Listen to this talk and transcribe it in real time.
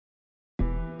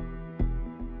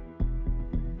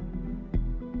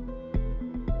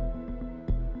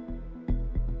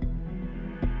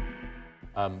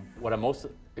What I'm most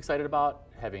excited about,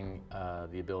 having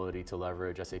the ability to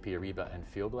leverage SAP Ariba and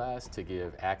Fieldglass to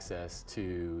give access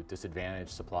to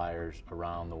disadvantaged suppliers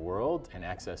around the world and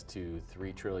access to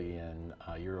 3 trillion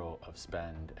euro of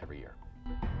spend every year.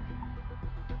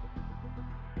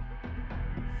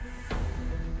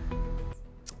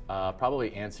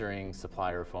 Probably answering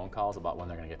supplier phone calls about when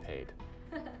they're going to get paid.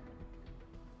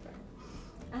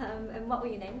 And what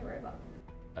will you name the robot?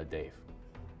 Dave.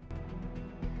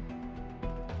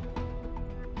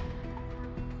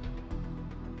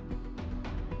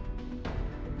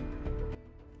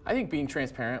 I think being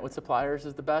transparent with suppliers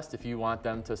is the best. If you want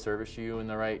them to service you in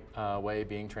the right way,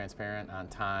 being transparent on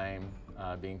time,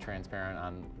 being transparent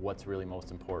on what's really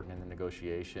most important in the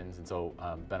negotiations. And so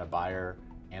been a buyer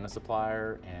and a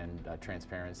supplier, and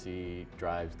transparency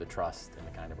drives the trust and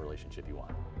the kind of relationship you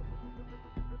want.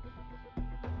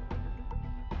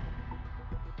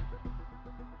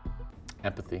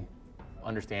 Empathy.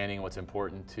 Understanding what's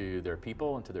important to their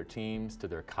people and to their teams, to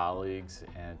their colleagues,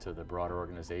 and to the broader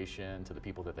organization, to the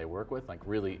people that they work with. Like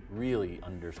really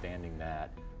understanding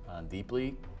that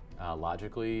deeply,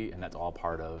 logically, and that's all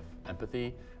part of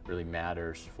empathy, really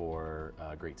matters for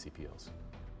great CPOs.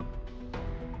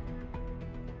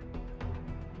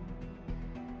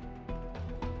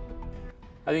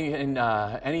 I think in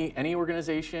any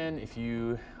organization, if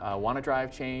you want to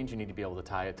drive change, you need to be able to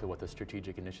tie it to what the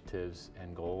strategic initiatives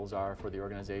and goals are for the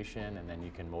organization, and then you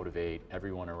can motivate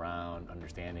everyone around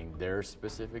understanding their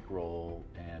specific role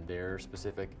and their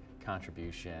specific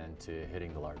contribution to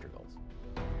hitting the larger goals.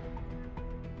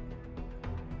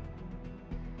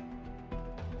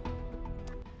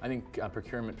 I think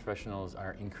procurement professionals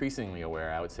are increasingly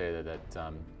aware. I would say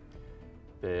that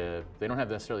they don't have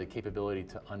necessarily the capability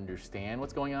to understand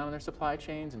what's going on in their supply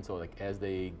chains, and so like as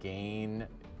they gain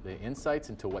the insights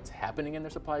into what's happening in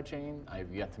their supply chain,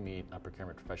 I've yet to meet a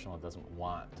procurement professional that doesn't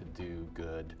want to do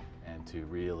good and to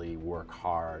really work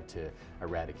hard to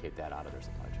eradicate that out of their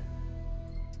supply chain.